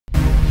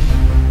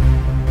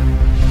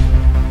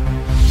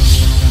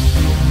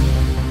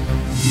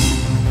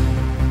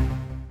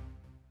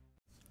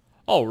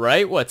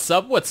Alright, what's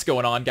up? What's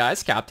going on,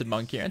 guys?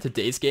 CaptainMonk here. In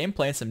today's game,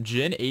 playing some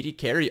Jhin AD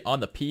carry on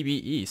the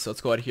PvE. So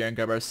let's go ahead here and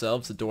grab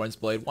ourselves the Doran's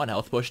Blade, 1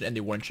 health potion, and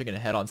the Warning Chicken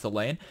and head onto the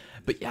lane.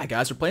 But yeah,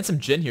 guys, we're playing some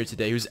Jhin here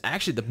today, who's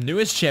actually the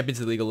newest champion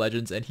to League of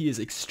Legends, and he is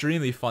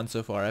extremely fun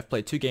so far. I've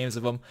played 2 games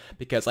of him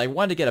because I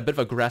wanted to get a bit of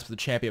a grasp of the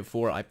champion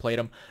before I played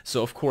him.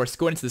 So of course,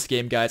 going into this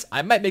game, guys,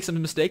 I might make some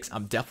mistakes.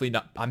 I'm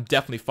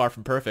definitely far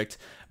from perfect,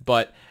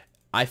 but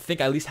I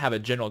think I at least have a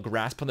general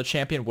grasp on the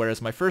champion,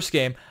 whereas my first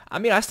game, I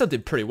mean, I still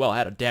did pretty well. I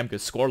had a damn good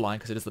scoreline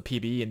because it is the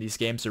PvE and these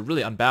games are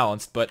really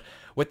unbalanced, but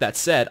with that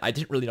said, I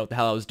didn't really know what the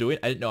hell I was doing.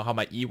 I didn't know how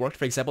my E worked,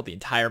 for example, the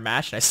entire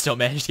match, and I still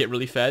managed to get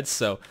really fed,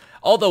 so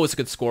although it's a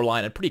good scoreline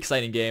and a pretty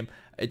exciting game,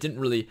 it didn't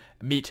really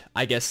meet,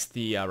 I guess,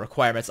 the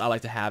requirements I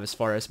like to have as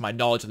far as my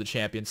knowledge of the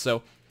champion.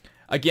 So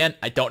again,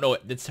 I don't know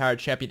the entire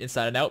champion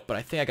inside and out, but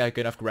I think I got a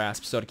good enough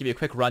grasp. So to give you a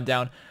quick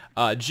rundown,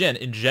 Jhin,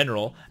 in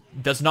general,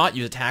 does not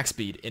use attack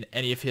speed in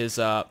any of his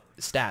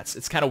stats.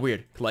 It's kind of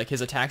weird. Like his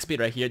attack speed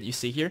right here that you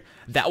see here,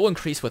 that will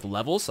increase with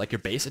levels, like your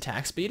base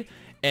attack speed.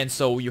 And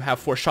so you have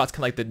 4 shots, kind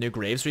of like the new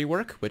Graves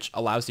rework, which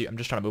allows you... I'm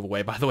just trying to move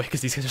away, by the way,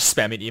 because these guys are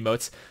spamming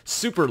emotes.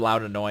 Super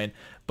loud and annoying.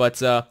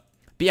 But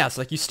yeah,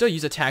 so like you still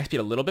use attack speed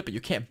a little bit, but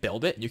you can't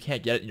build it. You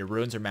can't get it in your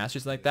runes or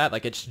masters like that.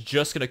 Like it's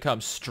just going to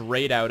come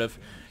straight out of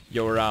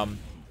your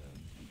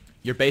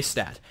base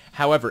stat.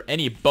 However,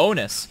 any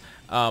bonus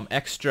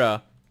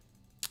extra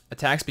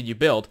attack speed you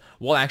build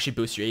will actually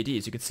boost your AD.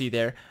 As you can see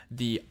there,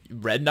 the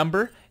red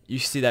number, you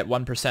see that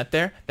 1%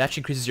 there, that actually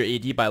increases your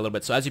AD by a little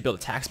bit. So as you build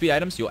attack speed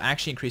items, you'll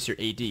actually increase your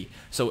AD.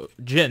 So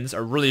Jhin's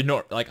are really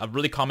like a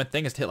really common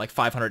thing is to hit like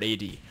 500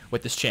 AD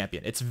with this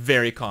champion. It's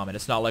very common.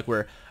 It's not like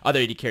where other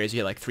AD carries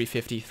you hit like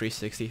 350,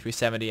 360,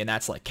 370, and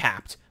that's like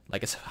capped,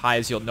 like as high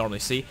as you'll normally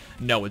see.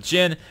 No, with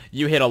Jhin,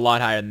 you hit a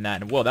lot higher than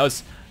that. And whoa, that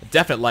was a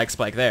definite lag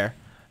spike there.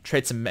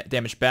 Trade some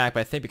damage back, but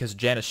I think because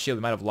Jan's shield,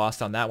 we might have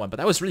lost on that one. But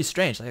that was really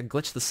strange. Like I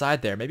glitched the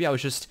side there. Maybe I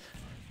just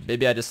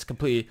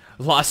completely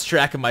lost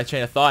track of my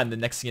train of thought, and the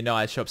next thing you know,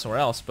 I show up somewhere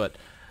else. But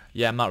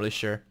yeah, I'm not really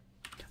sure.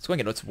 Let's go and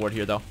get Notes of Ward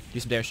here, though. Do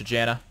some damage to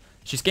Janna.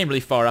 She's getting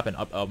really far up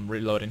and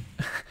reloading.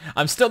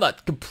 I'm still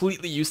not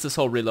completely used to this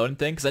whole reloading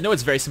thing, because I know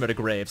it's very similar to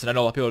Graves, and I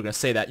know a lot of people are going to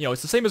say that. You know,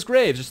 it's the same as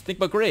Graves. Just think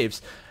about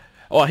Graves.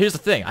 Oh, here's the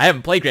thing. I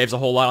haven't played Graves a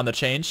whole lot on the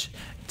change.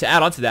 To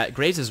add on to that,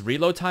 Graves'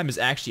 reload time is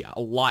actually a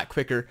lot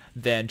quicker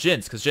than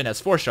Jhin's, because Jhin has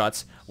 4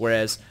 shots,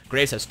 whereas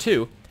Graves has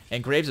 2,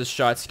 and Graves'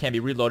 shots can be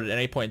reloaded at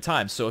any point in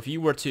time. So if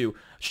you were to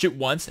shoot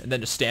once and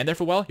then just stand there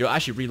for a while, you'll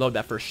actually reload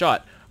that first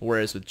shot,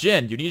 whereas with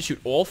Jhin, you need to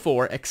shoot all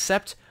 4,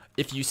 except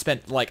if you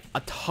spent like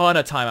a ton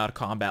of time out of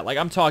combat. Like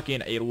I'm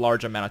talking a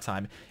large amount of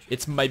time.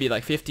 It's maybe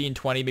like 15,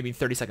 20, maybe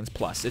 30 seconds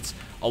plus. It's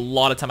a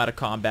lot of time out of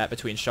combat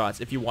between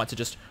shots if you want to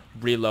just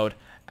reload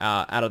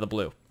out of the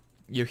blue.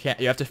 You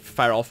have to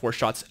fire all 4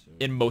 shots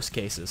in most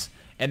cases,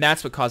 and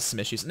that's what causes some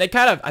issues. And they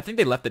kind of, I think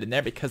they left it in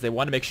there because they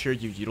want to make sure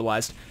you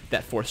utilized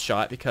that 4th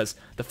shot, because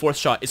the 4th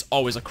shot is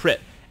always a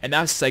crit, and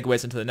that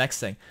segues into the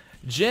next thing.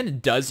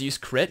 Jhin does use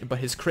crit, but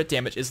his crit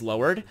damage is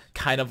lowered,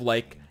 kind of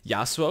like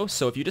Yasuo.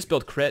 So if you just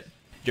build crit,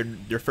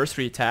 your first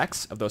 3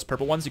 attacks of those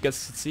purple ones, you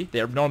guys can see, they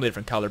are normally a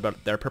different color,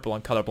 but they're purple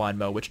on colorblind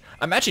mode, which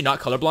I'm actually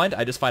not colorblind.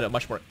 I just find it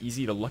much more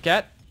easy to look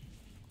at,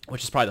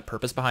 which is probably the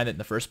purpose behind it in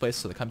the first place,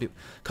 so the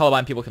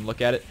colorblind people can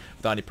look at it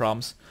without any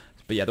problems.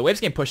 But yeah, the wave's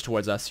getting pushed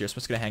towards us here, so I'm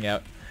just going to hang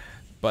out.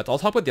 But I'll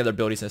talk about the other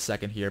abilities in a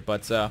second here.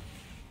 But so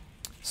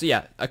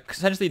yeah,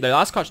 essentially the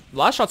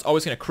last shot's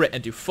always going to crit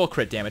and do full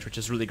crit damage, which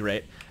is really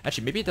great.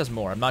 Actually, maybe it does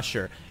more. I'm not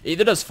sure. It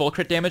either does full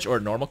crit damage or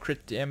normal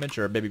crit damage,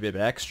 or maybe a bit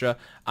extra.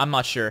 I'm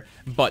not sure.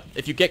 But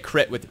if you get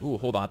crit with... Ooh,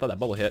 hold on. I thought that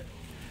bubble hit.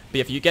 But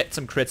if you get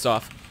some crits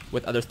off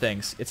with other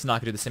things, it's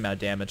not going to do the same amount of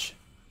damage.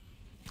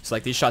 So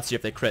like these shots here,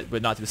 if they crit,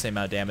 would not do the same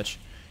amount of damage.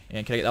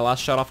 And can I get that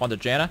last shot off onto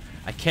Janna?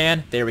 I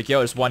can. There we go.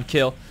 There's 1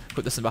 kill.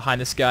 Put this in behind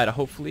this guy to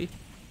hopefully...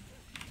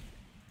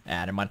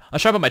 never mind. I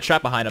was trying to put my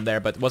trap behind him there,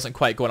 but it wasn't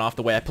quite going off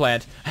the way I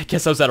planned. I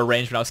guess I was out of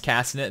range when I was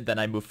casting it, and then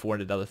I moved forward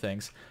into other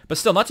things. But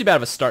still, not too bad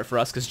of a start for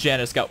us, because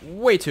Janna's got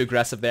way too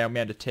aggressive there, and we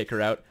had to take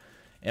her out.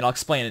 And I'll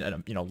explain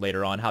it, you know,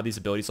 later on how these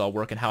abilities all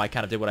work and how I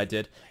kind of did what I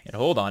did. And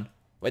hold on.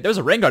 Wait, there was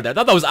a Rengar there. I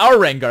thought that was our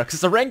Rengar, because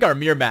it's a Rengar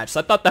mirror match,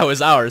 so I thought that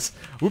was ours.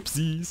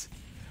 Whoopsies.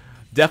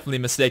 Definitely a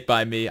mistake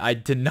by me. I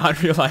did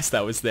not realize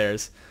that was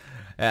theirs.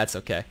 That's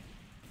okay.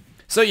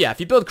 So yeah, if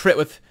you build crit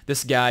with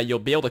this guy, you'll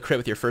be able to crit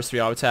with your first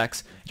 3 auto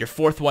attacks. Your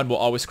 4th one will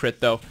always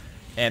crit though,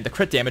 and the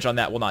crit damage on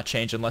that will not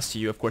change unless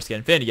you, of course, get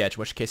Infinity Edge,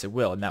 in which case it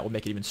will, and that will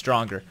make it even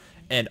stronger.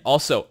 And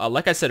also,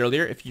 like I said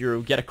earlier, if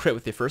you get a crit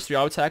with your first 3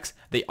 auto attacks,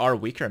 they are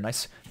weaker.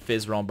 Nice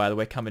Fizz roam, by the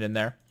way, coming in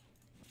there.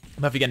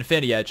 But if you get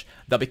Infinity Edge,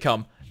 they'll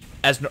become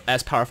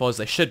as powerful as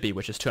they should be,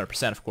 which is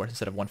 200%, of course,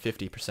 instead of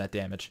 150%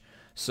 damage.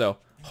 So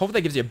hopefully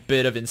that gives you a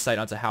bit of insight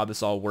onto how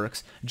this all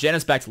works.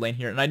 Janna's back to lane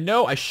here, and I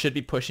know I should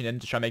be pushing in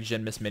to try to make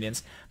Jhin miss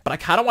minions, but I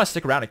kind of want to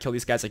stick around and kill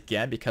these guys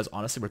again, because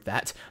honestly, we're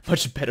that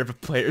much better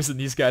of players than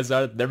these guys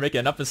are. They're making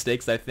enough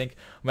mistakes that I think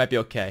we might be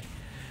okay.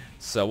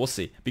 So we'll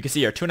see. You can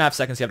see here, 2.5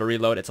 seconds you have to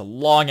reload. It's a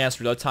long-ass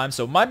reload time,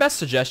 so my best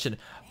suggestion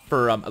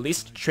for at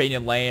least trading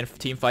in lane,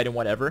 team fighting,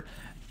 whatever,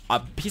 a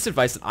piece of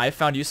advice that I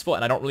found useful,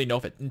 and I don't really know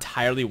if it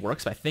entirely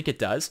works, but I think it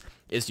does,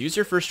 is use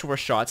your first 4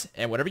 shots,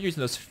 and whenever you're using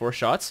those 4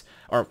 shots,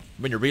 or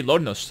when you're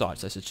reloading those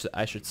shots,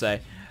 I should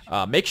say,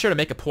 make sure to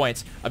make a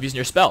point of using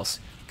your spells,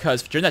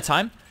 because during that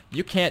time,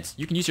 you can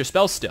use your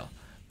spells still,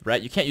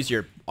 right? You can't use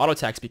your auto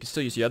attacks, but you can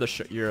still use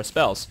your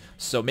spells,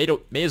 so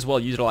may as well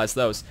utilize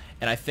those,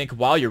 and I think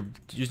while you're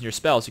using your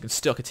spells, you can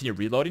still continue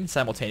reloading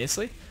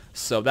simultaneously,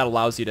 so that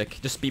allows you to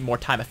just be more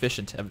time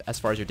efficient as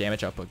far as your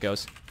damage output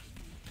goes.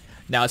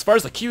 Now, as far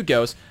as the Q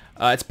goes,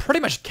 it's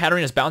pretty much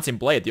Katarina's Bouncing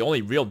Blade. The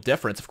only real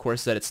difference, of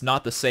course, is that it's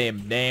not the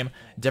same name,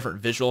 different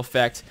visual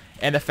effect,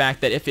 and the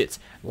fact that if it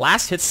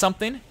last hits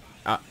something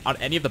on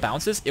any of the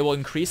bounces, it will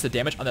increase the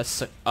damage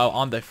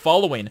on the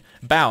following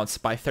bounce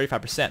by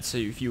 35%. So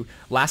if you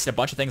last hit a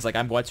bunch of things like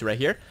I'm going to right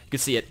here, you can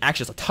see it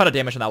actually does a ton of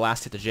damage on that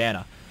last hit to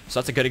Janna. So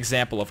that's a good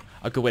example of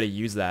a good way to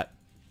use that.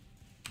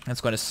 Let's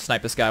go and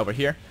snipe this guy over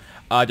here.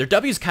 Their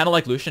W is kind of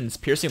like Lucian's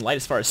Piercing Light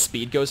as far as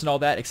speed goes and all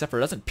that, except for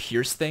it doesn't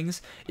pierce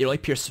things. It only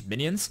pierces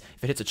minions.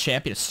 If it hits a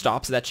champion, it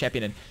stops that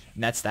champion, and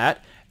that's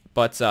that.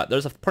 But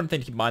there's an important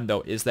thing to keep in mind,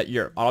 though, is that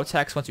your auto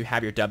attacks, once you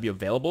have your W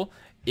available,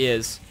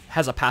 has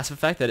a passive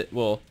effect that it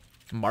will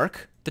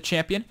mark the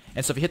champion.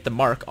 And so if you hit the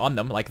mark on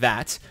them like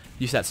that,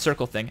 use that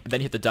circle thing, and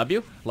then you hit the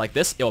W like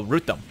this, it will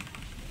root them.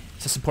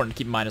 So it's important to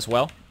keep in mind as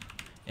well.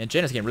 And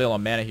Janna's getting really low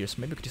on mana here, so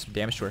maybe we could do some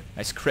damage to her.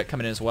 Nice crit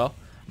coming in as well.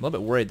 I'm a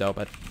little bit worried, though,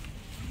 but...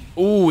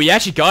 Ooh, he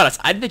actually got us.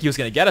 I didn't think he was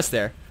going to get us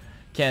there.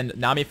 Can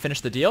Nami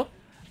finish the deal?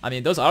 I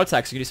mean, those auto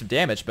attacks are going to do some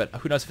damage, but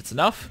who knows if it's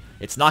enough?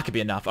 It's not going to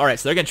be enough. Alright,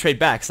 so they're going to trade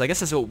back. So I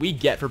guess that's what we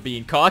get for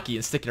being cocky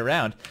and sticking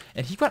around.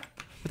 And he got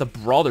with a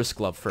Brawler's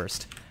Glove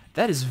first.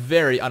 That is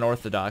very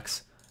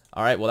unorthodox.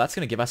 Alright, well that's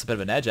going to give us a bit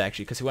of an edge,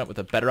 actually, because he went with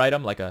a better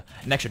item, like an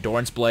extra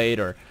Doran's Blade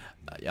or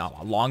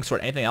a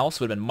longsword. Anything else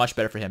would have been much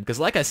better for him. Because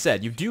like I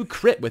said, you do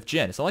crit with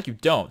Jhin. It's not like you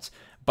don't.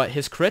 But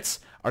his crits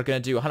are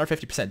going to do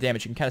 150%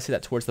 damage. You can kind of see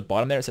that towards the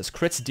bottom there. It says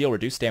crits deal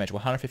reduced damage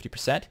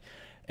 150%.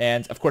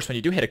 And of course, when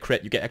you do hit a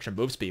crit, you get extra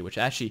move speed, which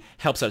actually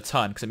helps out a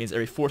ton because it means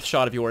every 4th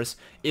shot of yours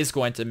is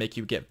going to make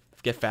you get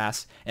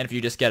fast. And if you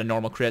just get a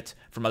normal crit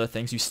from other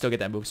things, you still get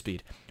that move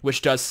speed,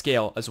 which does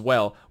scale as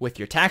well with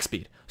your attack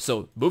speed.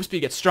 So move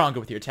speed gets stronger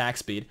with your attack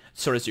speed.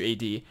 So does your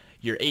AD.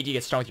 Your AD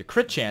gets strong with your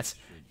crit chance.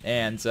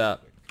 And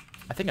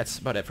I think that's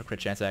about it for crit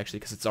chance, actually,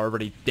 because it's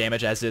already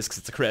damage as is because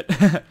it's a crit.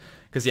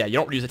 Because, yeah, you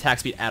don't use attack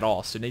speed at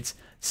all, so it needs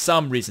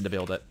some reason to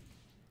build it.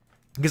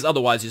 Because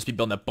otherwise, you just be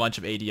building a bunch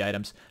of AD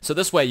items. So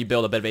this way, you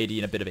build a bit of AD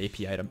and a bit of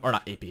AP item. Or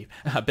not AP.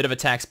 A bit of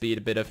attack speed,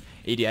 a bit of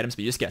AD items,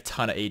 but you just get a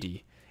ton of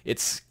AD.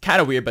 It's kind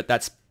of weird, but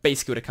that's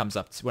basically what it comes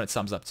up to, when it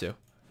sums up to. So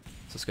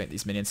let's go get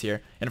these minions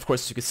here. And of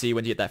course, as you can see,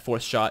 when you get that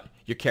 4th shot,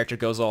 your character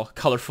goes all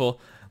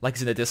colorful, like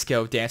he's in a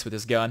disco, dance with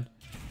his gun.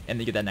 And then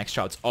you get that next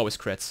shot. It's always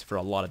crits for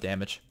a lot of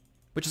damage,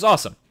 which is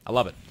awesome. I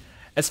love it.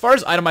 As far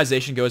as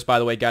itemization goes, by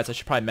the way, guys, I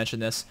should probably mention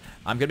this.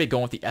 I'm going to be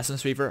going with the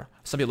Essence Reaver.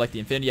 Some people like the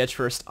Infinity Edge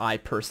first. I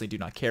personally do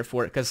not care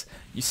for it because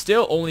you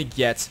still only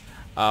get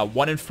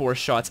 1 in 4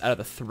 shots out of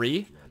the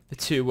 3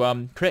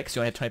 to crit, because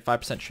you only have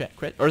 25%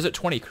 crit. Or is it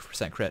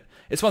 20% crit?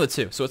 It's one of the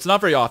two, so it's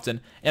not very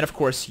often. And of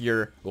course,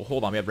 you're... Well,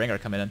 hold on, we have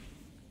Rengar coming in.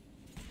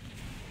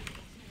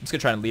 I'm just going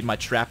to try and lead my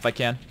trap if I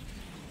can.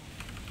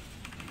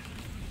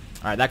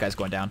 Alright, that guy's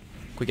going down.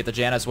 Can we get the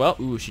Janna as well?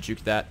 Ooh, she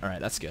juked that. Alright,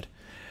 that's good.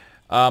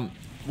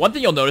 One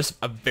thing you'll notice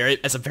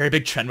as a very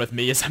big trend with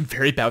me is I'm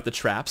very bad with the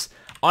traps.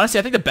 Honestly,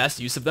 I think the best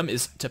use of them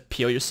is to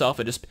peel yourself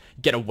and just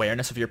get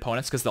awareness of your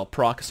opponents, because they'll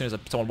proc as soon as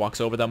someone walks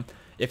over them.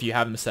 If you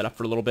have them set up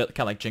for a little bit,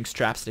 kind of like Jinx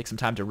traps, take some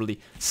time to really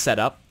set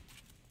up.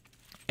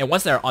 And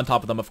once they're on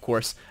top of them, of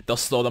course, they'll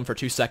slow them for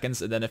 2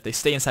 seconds, and then if they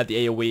stay inside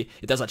the AoE,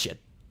 it does actually a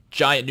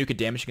giant nuke of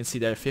damage. You can see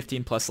there,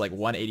 15 plus like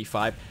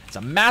 185. It's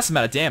a massive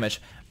amount of damage,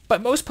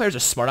 but most players are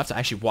smart enough to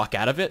actually walk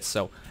out of it,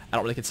 so I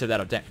don't really consider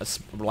that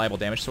a reliable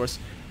damage source.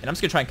 And I'm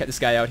just going to try and cut this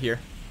guy out here.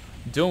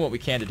 Doing what we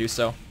can to do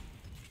so.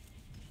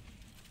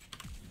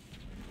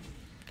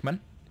 Come on,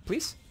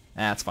 please.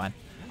 That's fine.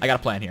 I got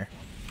a plan here.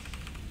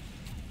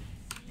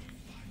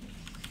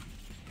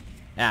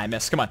 I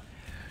missed. Come on.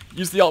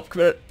 Use the ult.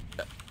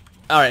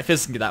 Alright,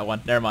 Fizz can get that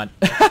one. Never mind.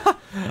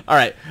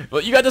 Alright,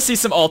 well, you got to see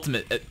some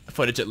ultimate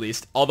footage at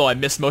least. Although I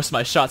missed most of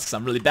my shots because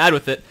I'm really bad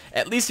with it.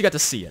 At least you got to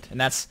see it. And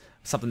that's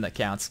something that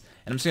counts.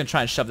 And I'm just going to try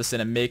and shove this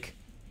in and make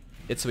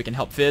it so we can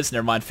help Fizz.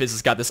 Never mind, Fizz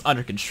has got this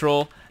under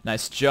control.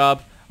 Nice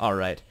job.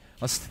 Alright,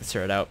 let's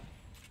tear it out.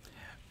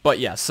 But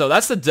yeah, so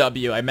that's the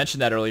W. I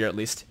mentioned that earlier at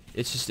least.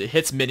 It's just, it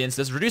hits minions.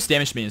 Does reduce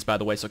damage to minions, by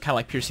the way, so kind of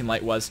like Piercing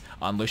Light was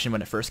on Lucian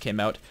when it first came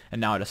out,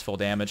 and now it does full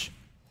damage.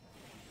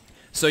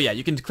 So yeah,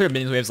 you can clear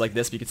minions waves like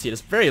this, but you can see it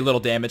does very little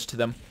damage to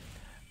them.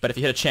 But if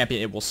you hit a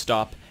champion, it will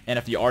stop, and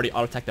if you already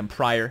auto-attack them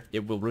prior,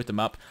 it will root them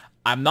up.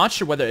 I'm not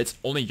sure whether it's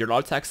only your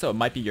auto-attacks, though. It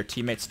might be your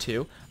teammates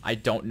too. I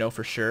don't know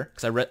for sure,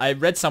 because I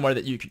read somewhere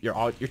that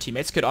your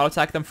teammates could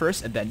auto-attack them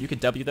first, and then you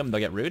could W them, and they'll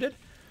get rooted.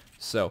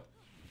 So,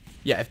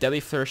 yeah, if Deadly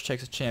Flourish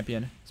takes a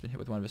champion, it's been hit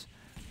with one of his...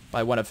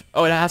 By one of...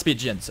 Oh, it has to be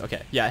Jin's.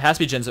 Okay. Yeah, it has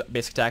to be Jin's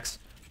basic attacks.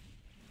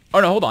 Oh,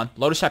 no, hold on.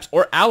 Lotus Traps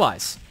or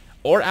allies.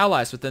 or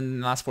allies within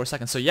the last 4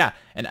 seconds. So yeah,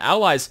 an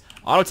ally's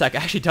auto attack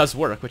actually does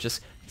work, which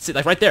is, see,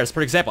 like right there,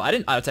 for example, I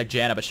didn't auto attack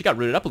Janna, but she got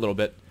rooted up a little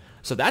bit.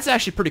 So that's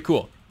actually pretty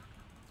cool.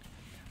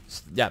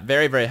 So, yeah,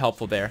 very, very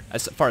helpful there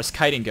as far as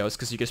kiting goes,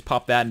 because you can just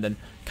pop that and then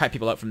kite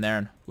people out from there,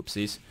 and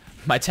whoopsies.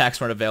 My attacks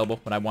weren't available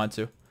when I wanted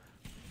to.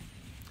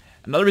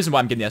 Another reason why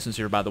I'm getting the Essence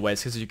Reaver, by the way,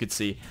 is because as you can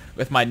see,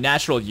 with my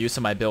natural use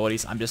of my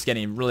abilities, I'm just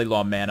getting really low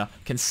on mana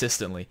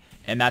consistently.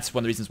 And that's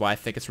one of the reasons why I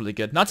think it's really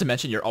good. Not to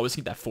mention, you're always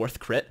getting that 4th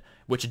crit,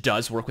 which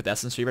does work with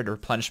Essence Reaver to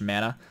replenish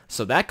mana.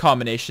 So that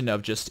combination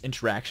of just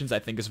interactions, I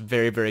think, is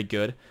very, very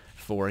good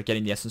for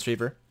getting the Essence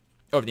Reaver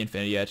over the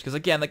Infinity Edge. Because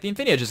again, like the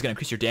Infinity Edge is going to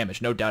increase your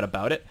damage, no doubt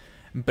about it.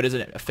 But is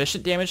it an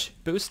efficient damage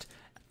boost?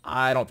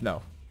 I don't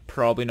know.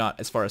 Probably not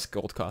as far as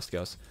gold cost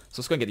goes. So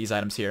let's go and get these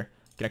items here.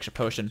 Get an extra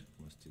potion.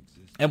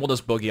 And we'll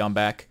just boogie on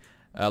back.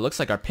 Looks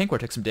like our pink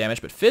ward took some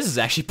damage, but Fizz is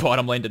actually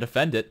bottom lane to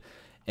defend it.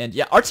 And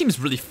yeah, our team's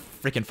really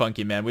freaking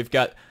funky, man. We've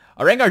got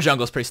our Rengar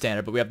jungle is pretty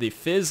standard, but we have the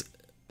Fizz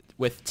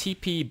with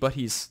TP, but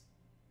he's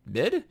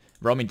mid?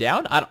 Roaming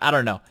down? I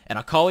don't know. And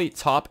Akali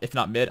top, if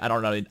not mid. I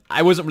don't know.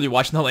 I wasn't really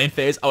watching the lane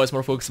phase. I was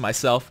more focused on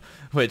myself,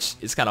 which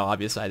is kind of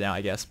obvious right now,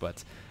 I guess.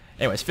 But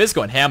anyways, Fizz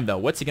going ham, though.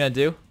 What's he going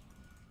to do?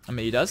 I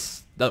mean, he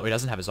does. No, he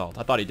doesn't have his ult.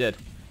 I thought he did.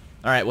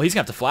 All right, well, he's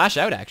going to have to flash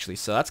out, actually,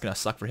 so that's going to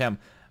suck for him.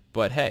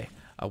 But hey,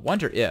 I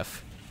wonder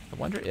if...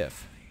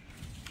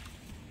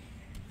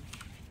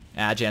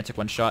 Ah, Jan took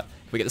one shot.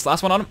 Can we get this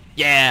last one on him?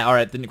 Yeah,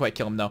 alright, didn't quite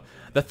kill him though.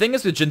 The thing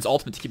is with Jin's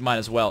ultimate to keep in mind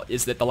as well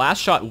is that the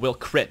last shot will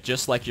crit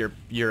just like your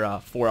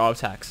 4 auto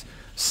attacks.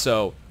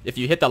 So if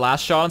you hit the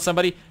last shot on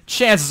somebody,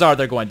 chances are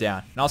they're going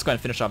down. Now let's go ahead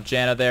and finish off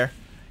Janna there.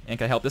 And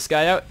can I help this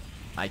guy out?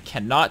 I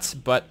cannot,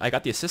 but I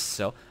got the assist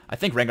still. I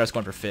think Rengar's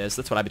going for Fizz.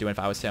 That's what I'd be doing if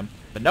I was him.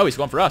 But no, he's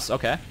going for us.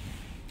 Okay.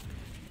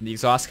 And the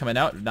exhaust coming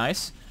out.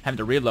 Nice. Having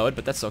to reload,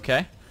 but that's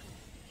okay.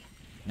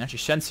 And actually,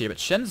 Shen's here, but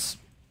Shen's...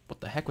 What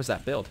the heck was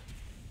that build?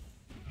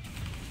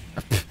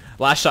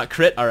 Last shot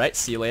crit. Alright,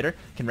 see you later.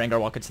 Can Rengar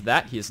walk into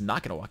that? He is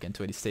not going to walk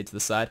into it. He stayed to the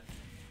side.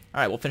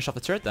 Alright, we'll finish off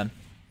the turret then.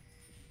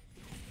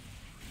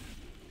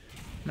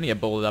 I'm going to get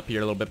bullied up here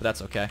a little bit, but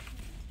that's okay.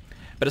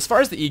 But as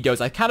far as the E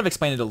goes, I kind of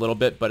explained it a little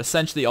bit, but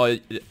essentially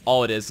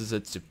all it is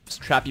it's a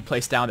trap you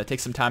place down that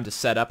takes some time to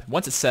set up.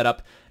 Once it's set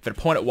up, if an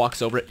opponent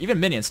walks over it,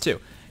 even minions too,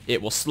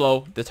 it will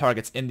slow the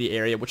targets in the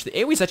area, which the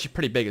AoE is actually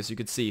pretty big, as you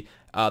can see.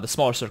 The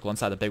smaller circle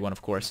inside the big one,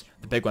 of course.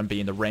 The big one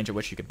being the range at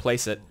which you can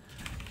place it.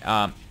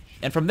 And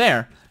from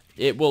there,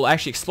 it will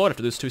actually explode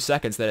after those 2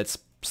 seconds that it's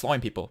slowing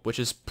people, which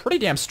is pretty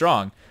damn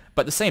strong.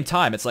 But at the same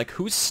time, it's like,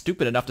 who's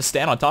stupid enough to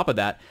stand on top of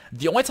that?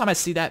 The only time I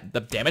see that, the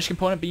damage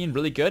component being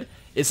really good,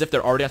 is if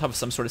they're already on top of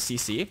some sort of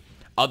CC.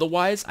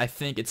 Otherwise, I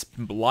think it's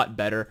a lot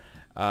better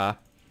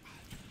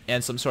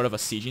in some sort of a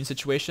sieging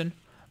situation,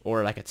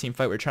 or like a team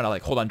fight where you're trying to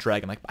like hold on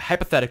Dragon. Like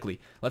hypothetically,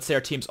 let's say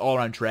our team's all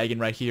around Dragon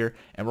right here,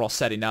 and we're all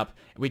setting up.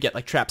 We get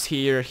like traps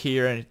here,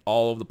 here, and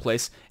all over the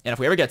place. And if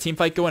we ever get a team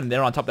fight going and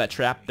they're on top of that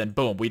trap, then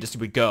boom, we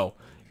go.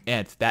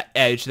 And that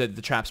edge that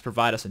the traps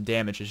provide us in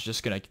damage is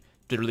just gonna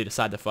literally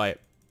decide the fight.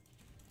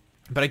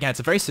 But again, it's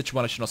a very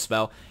situational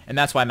spell, and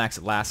that's why I max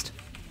it last.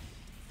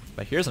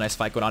 But here's a nice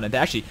fight going on, and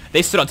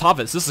they stood on top of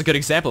it. So this is a good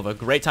example of a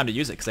great time to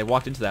use it, because they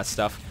walked into that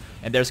stuff.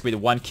 And there's going to be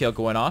the 1 kill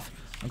going off.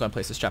 I'm going to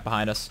place this trap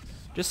behind us,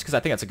 just because I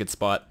think that's a good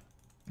spot.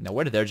 Now,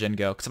 where did their Jhin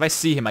go? Because if I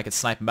see him, I can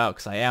snipe him out,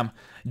 because I am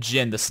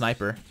Jhin the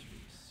sniper.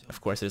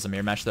 Of course, it is a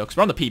mirror match, though, because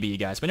we're on the PBE,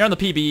 guys. When you're on the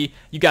PBE,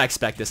 you got to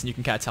expect this, and you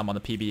can kind of tell I'm on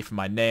the PBE from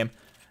my name.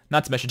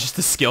 Not to mention just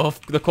the skill,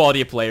 the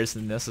quality of players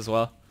in this as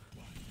well.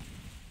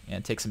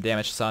 And take some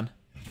damage, son.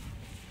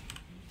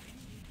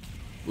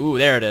 Ooh,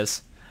 there it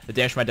is. The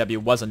damage from my W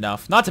was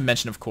enough. Not to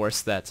mention, of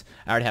course, that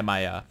I already had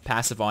my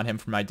passive on him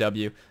for my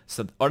W.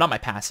 So, or not my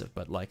passive,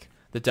 but like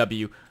the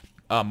W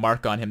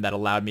mark on him that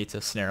allowed me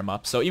to snare him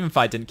up. So even if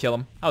I didn't kill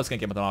him, I was going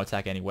to get him with an auto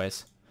attack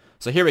anyways.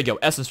 So here we go.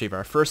 Essence Reaver,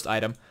 our first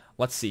item.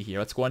 Let's see here.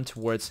 Let's go on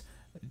towards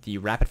the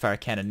rapid fire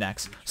cannon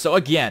next. So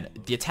again,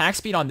 the attack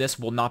speed on this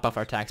will not buff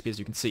our attack speed, as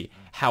you can see.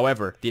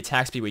 However, the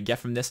attack speed we get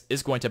from this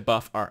is going to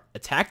buff our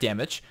attack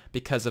damage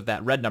because of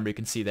that red number you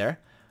can see there.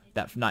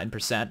 That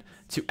 9%.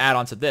 To add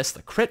on to this,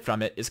 the crit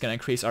from it is going to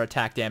increase our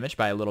attack damage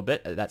by a little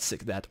bit.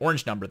 That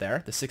orange number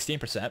there, the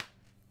 16%.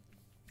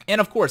 And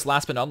of course,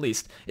 last but not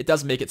least, it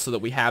does make it so that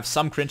we have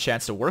some crit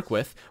chance to work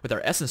with our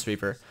Essence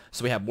Reaver.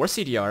 So we have more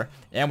CDR,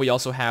 and we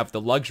also have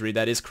the luxury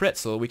that is crit,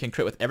 so we can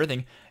crit with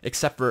everything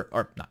except for,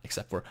 or not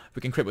except for,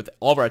 we can crit with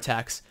all of our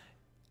attacks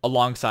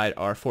alongside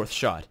our 4th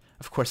shot.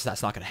 Of course,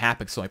 that's not going to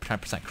happen, because it's only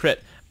 10%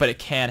 crit, but it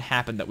can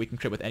happen that we can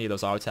crit with any of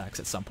those auto attacks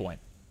at some point.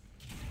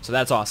 So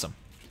that's awesome.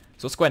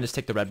 So let's go ahead and just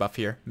take the red buff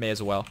here. May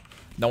as well.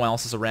 No one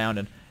else is around,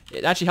 and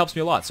it actually helps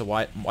me a lot, so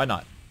why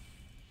not?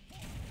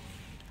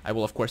 I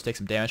will, of course, take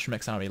some damage from it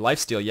because I don't have any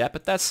lifesteal yet,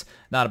 but that's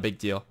not a big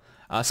deal.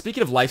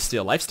 Speaking of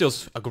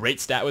lifesteal's a great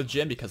stat with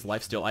Jhin because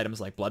lifesteal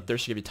items like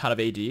Bloodthirst give you a ton of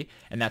AD,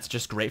 and that's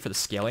just great for the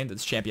scaling that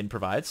this champion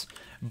provides.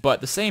 But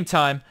at the same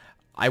time,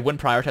 I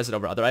wouldn't prioritize it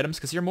over other items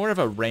because you're more of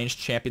a ranged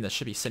champion that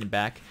should be sitting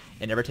back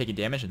and never taking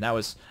damage, and that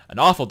was an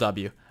awful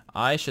W.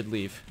 I should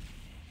leave.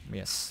 Let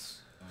me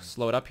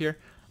slow it up here.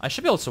 I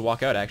should be able to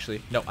walk out,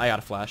 actually. No, I got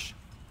a flash.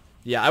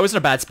 Yeah, I was in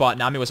a bad spot.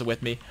 Nami wasn't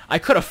with me. I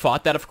could have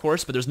fought that, of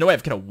course, but there's no way I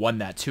could have won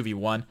that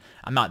 2v1.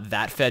 I'm not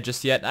that fed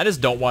just yet. I just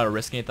don't want to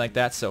risk anything like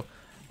that, so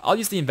I'll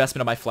use the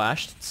investment of my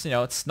flash. It's, you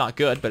know, it's not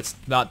good, but it's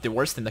not the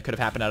worst thing that could have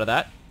happened out of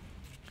that.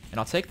 And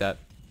I'll take that.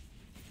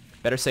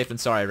 Better safe than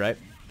sorry, right?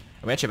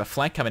 And we actually have a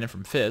flank coming in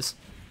from Fizz.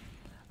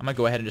 I'm going to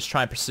go ahead and just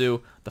try and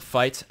pursue the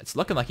fight. It's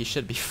looking like he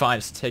should be fine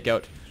just to take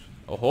out...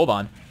 Oh, hold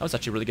on. That was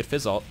actually a really good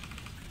Fizz ult.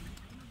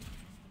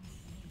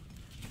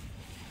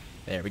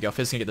 There we go.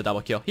 Fizz can get the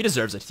double kill. He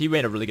deserves it. He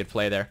made a really good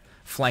play there,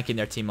 flanking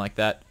their team like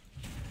that.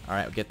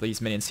 Alright, we'll get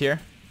these minions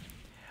here.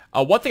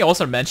 One thing I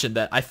also mentioned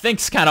that I think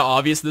is kind of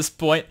obvious at this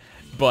point,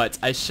 but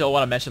I still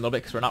want to mention a little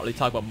bit because we're not really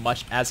talking about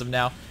much as of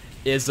now,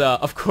 is,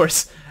 of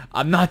course,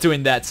 I'm not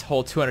doing that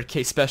whole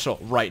 200k special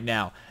right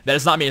now. That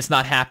does not mean it's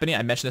not happening.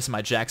 I mentioned this in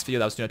my Jax video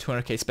that I was doing a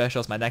 200k special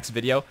as my next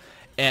video.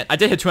 And I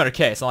did hit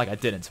 200k, it's not like I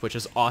didn't, which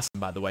is awesome,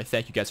 by the way.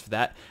 Thank you guys for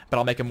that. But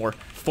I'll make a more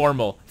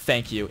formal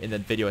thank you in the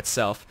video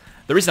itself.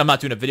 The reason I'm not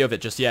doing a video of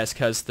it just yet is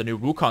because the new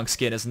Wukong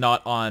skin is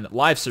not on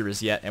live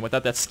servers yet. And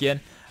without that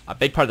skin, a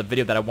big part of the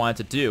video that I wanted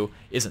to do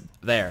isn't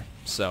there.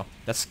 So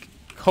that's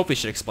hopefully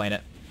should explain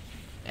it.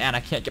 And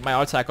I can't get my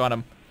auto attack on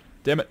him.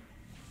 Damn it.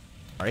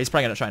 Alright, he's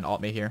probably going to try and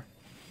ult me here.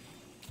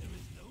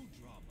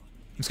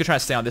 I'm just going to try to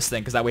stay on this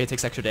thing because that way it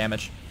takes extra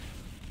damage.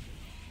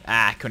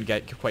 Ah, I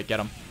couldn't quite get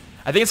him.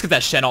 I think it's because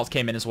that Shen ult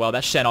came in as well.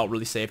 That Shen ult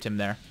really saved him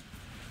there.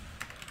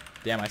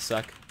 Damn, I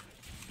suck.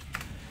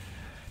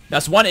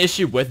 That's one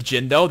issue with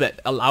Jhin, though, that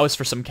allows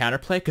for some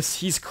counterplay, because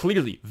he's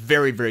clearly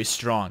very, very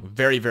strong.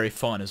 Very, very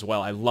fun as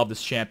well. I love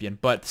this champion.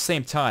 But at the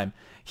same time,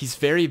 he's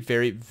very,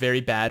 very,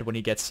 very bad when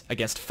he gets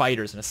against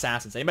fighters and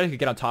assassins. Anybody could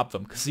get on top of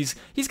him, because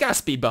he's got a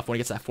speed buff when he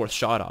gets that 4th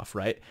shot off,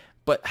 right?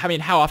 But, I mean,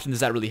 how often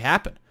does that really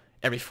happen?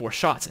 Every 4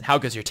 shots. And how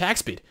good's your attack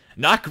speed?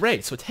 Not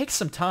great. So it takes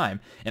some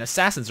time. And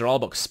assassins are all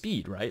about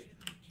speed, right?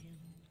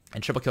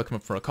 And triple kill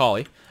coming from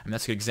Akali. I mean,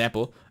 that's a good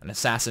example. An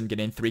assassin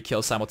getting 3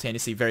 kills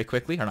simultaneously very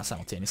quickly. Or not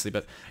simultaneously,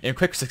 but in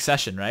quick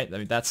succession, right? I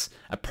mean, that's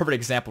a perfect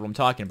example of what I'm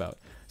talking about.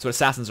 That's what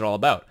assassins are all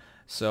about.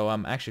 So,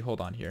 actually,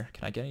 hold on here.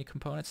 Can I get any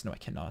components? No, I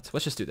cannot.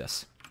 Let's just do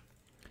this.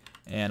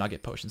 And I'll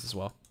get potions as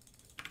well.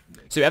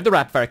 So we have the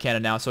rapid fire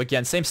cannon now. So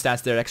again, same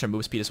stats there, extra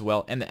move speed as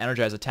well. And the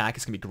energized attack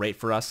is going to be great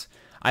for us.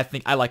 I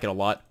think I like it a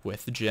lot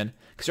with Jhin.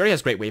 Because he already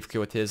has great wave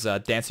Q with his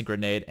dancing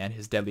grenade and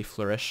his deadly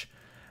flourish.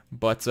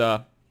 But,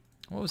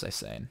 what was I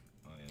saying?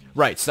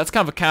 Right, so that's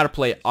kind of a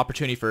counterplay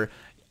opportunity for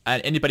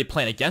anybody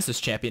playing against this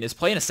champion is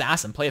play an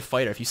assassin, play a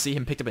fighter. If you see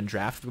him picked up in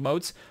draft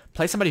modes,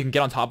 play somebody who can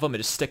get on top of him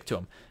and just stick to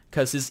him.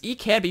 Because his E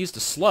can be used to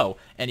slow,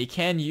 and he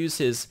can use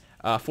his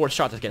 4th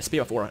shot to get a speed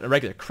off or a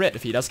regular crit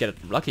if he does get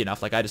it lucky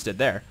enough like I just did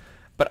there.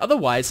 But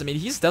otherwise, I mean,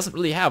 he doesn't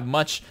really have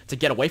much to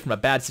get away from a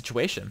bad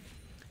situation.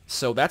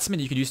 So that's something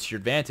you can use to your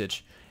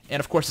advantage. And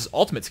of course, his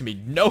ultimate's going to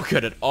be no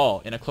good at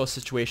all in a close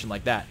situation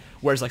like that.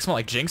 Whereas like someone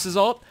like Jinx's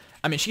ult,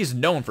 I mean, she's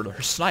known for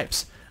her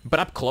snipes. But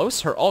up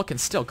close, her ult can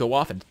still go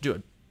off and do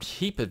a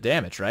heap of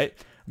damage, right?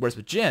 Whereas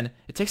with Jhin,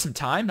 it takes some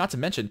time, not to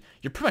mention,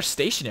 you're pretty much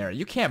stationary.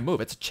 You can't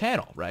move. It's a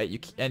channel,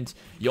 right? And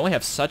you only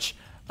have such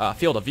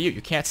field of view.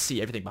 You can't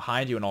see everything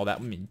behind you and all that.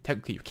 I mean,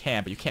 technically you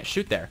can, but you can't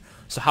shoot there.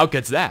 So how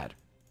good's that?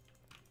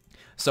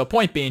 So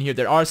point being here,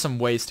 there are some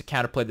ways to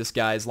counterplay this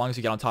guy as long as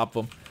you get on top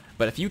of him.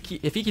 But if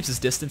he keeps his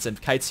distance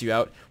and kites you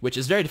out, which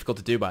is very difficult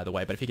to do, by the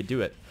way, but if he can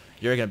do it,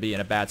 you're going to be in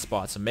a bad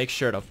spot. So make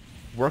sure to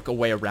work a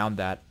way around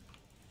that.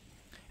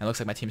 And it looks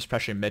like my team's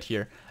pressuring mid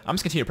here. I'm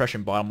just continue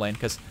pressuring bottom lane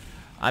because,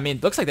 I mean,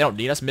 it looks like they don't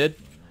need us mid.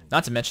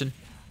 Not to mention,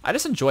 I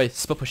just enjoy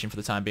split pushing for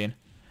the time being.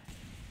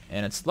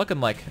 And it's looking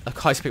like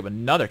Akali's picked up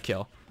another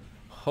kill.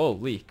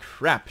 Holy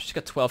crap, she's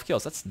got 12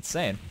 kills. That's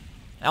insane.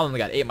 I only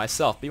got 8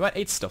 myself, but you know what?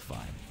 8's still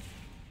fine.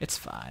 It's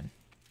fine.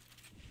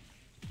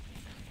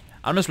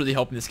 I'm just really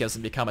hoping this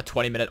doesn't become a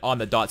 20-minute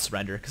on-the-dot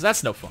surrender, because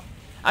that's no fun.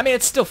 I mean,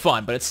 it's still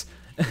fun, but it's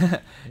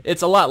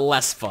it's a lot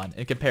less fun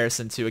in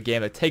comparison to a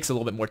game that takes a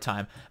little bit more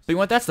time. But you know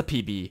what? That's the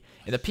PB.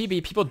 In the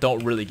PB, people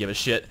don't really give a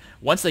shit.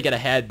 Once they get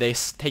ahead, they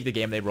take the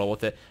game, they roll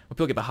with it. When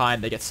people get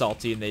behind, they get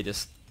salty, and they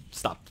just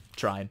stop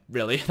trying,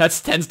 really. That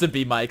tends to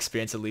be my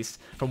experience, at least,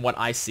 from what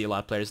I see a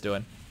lot of players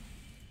doing.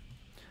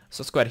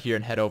 So let's go ahead here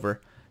and head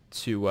over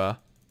to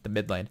the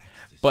mid lane.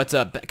 But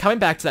coming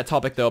back to that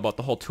topic, though, about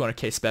the whole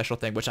 200k special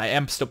thing, which I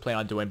am still planning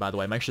on doing, by the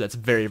way, make sure that's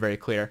very, very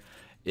clear,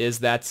 is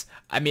that,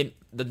 I mean,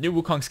 the new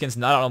Wukong skin's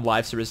not on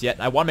live servers yet,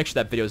 and I want to make sure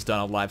that video is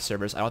done on live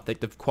servers. I don't think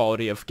the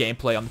quality of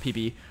gameplay on the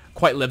PB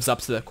quite lives up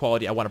to the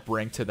quality I want to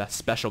bring to that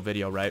special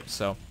video, right?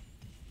 So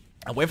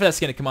I'm waiting for that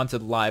skin to come onto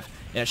the live,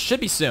 and it should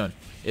be soon.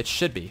 It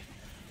should be.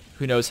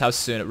 Who knows how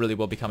soon it really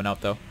will be coming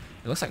out, though.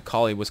 It looks like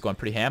Kali was going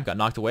pretty ham, got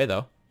knocked away,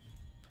 though.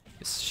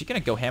 Is she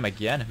going to go ham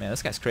again? Man,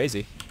 this guy's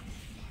crazy.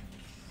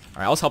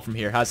 Alright, let's help from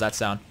here. How's that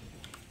sound?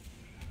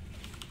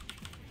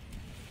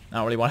 I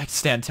don't really want to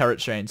stand turret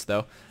trains,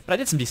 though. But I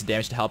did some decent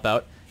damage to help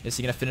out. Is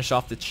he going to finish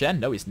off the Chen?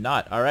 No, he's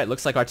not. Alright,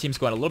 looks like our team's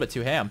going a little bit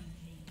too ham.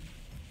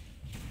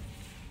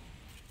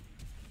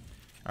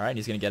 Alright,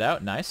 he's going to get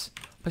out. Nice.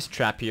 Place a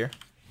trap here.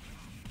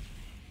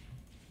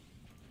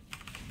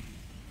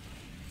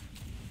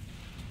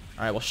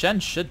 Alright, well, Shen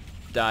should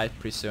die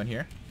pretty soon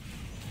here.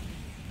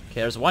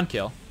 Okay, there's 1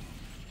 kill.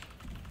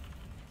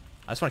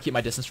 I just want to keep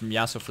my distance from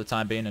Yasuo for the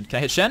time being. And can I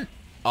hit Shen?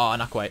 Oh,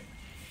 not quite.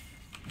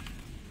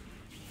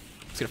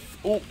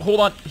 Oh, hold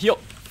on. Heal.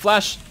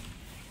 Flash.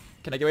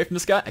 Can I get away from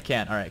this guy? I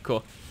can. Alright,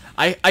 cool.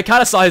 I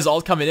kind of saw his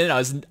ult coming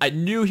in. I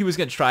knew he was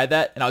going to try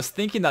that. And I was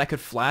thinking that I could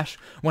flash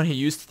when he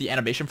used the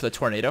animation for the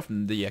tornado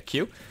from the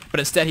Q.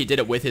 But instead he did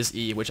it with his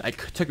E, which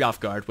took me off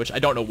guard. Which I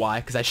don't know why,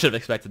 because I should have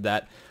expected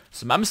that.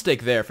 So my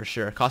mistake there for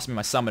sure. It cost me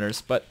my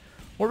summoners. But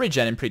we're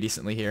regenning pretty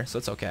decently here, so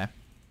it's okay.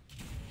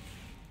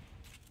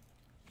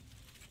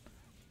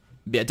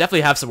 But yeah,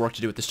 definitely have some work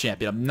to do with this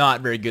champion. I'm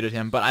not very good at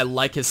him, but I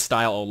like his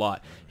style a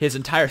lot. His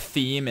entire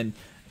theme and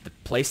the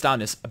playstyle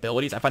and his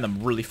abilities, I find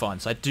them really fun.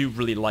 So I do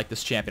really like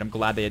this champion. I'm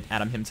glad they had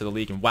added him to the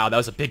league. And wow, that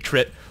was a big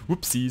crit.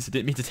 Whoopsies. I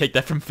didn't mean to take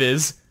that from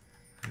Fizz.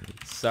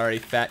 Sorry,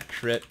 fat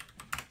crit.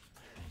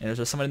 And is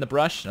there someone in the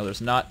brush? No,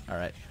 there's not.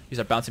 Alright. Use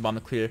our bouncing bomb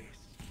to clear.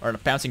 Or a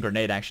bouncing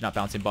grenade, actually, not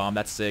bouncing bomb.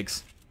 That's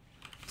Ziggs.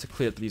 To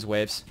clear these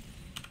waves.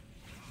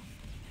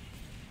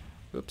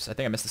 Oops, I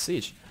think I missed the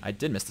siege. I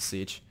did miss the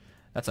siege.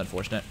 That's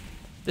unfortunate.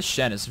 This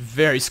Shen is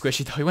very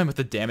squishy, though. He went with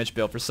the damage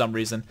build for some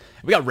reason.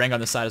 We got Ring on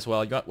the side as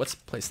well. Let's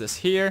place this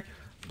here.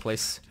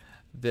 Place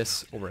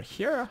this over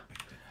here.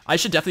 I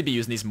should definitely be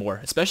using these more,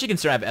 especially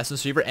considering I have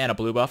Essence Reaver and a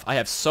blue buff. I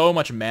have so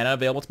much mana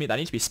available to me that I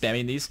need to be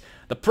spamming these.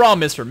 The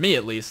problem is, for me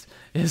at least,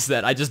 is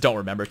that I just don't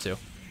remember to.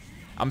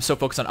 I'm so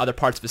focused on other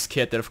parts of this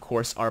kit that, of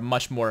course, are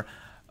much more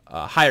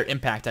higher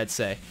impact, I'd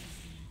say.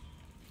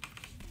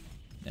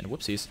 And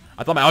whoopsies.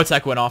 I thought my auto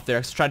attack went off there. I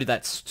was trying to do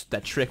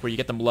that trick where you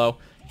get them low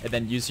and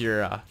then use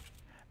your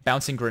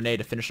bouncing grenade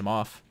to finish them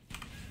off.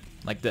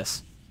 Like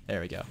this.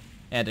 There we go.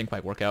 And it didn't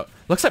quite work out.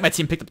 Looks like my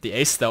team picked up the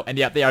ace, though. And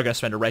yeah, they are going to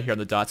surrender right here on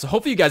the dot. So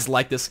hopefully you guys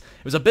like this.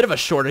 It was a bit of a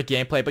shorter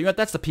gameplay, but you know what?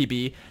 That's the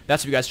PBE.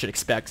 That's what you guys should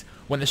expect.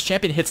 When this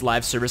champion hits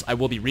live servers, I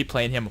will be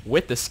replaying him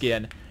with the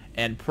skin.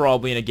 And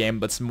probably in a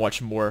game that's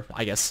much more,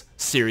 I guess,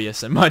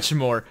 serious and much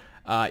more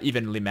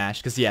evenly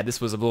matched. Because yeah,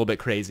 this was a little bit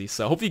crazy.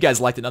 So hopefully you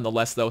guys liked it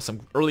nonetheless, though.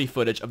 Some early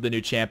footage of the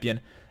new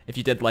champion. If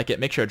you did like it,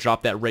 make sure to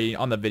drop that rating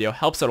on the video.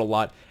 Helps out a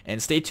lot.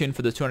 And stay tuned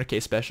for the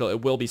 200k special.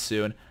 It will be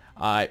soon.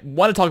 I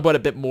want to talk about a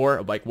bit more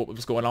of like what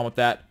was going on with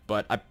that,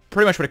 but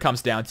pretty much what it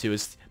comes down to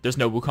is there's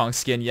no Wukong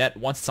skin yet.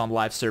 Once it's on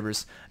live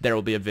servers, there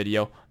will be a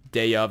video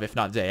day of, if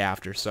not day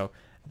after. So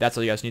that's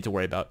all you guys need to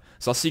worry about.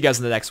 So I'll see you guys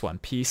in the next one.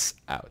 Peace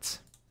out.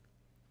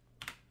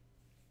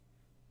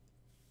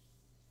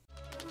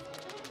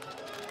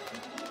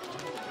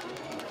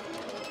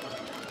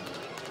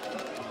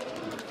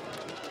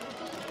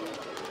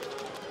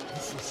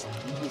 This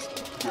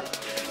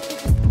is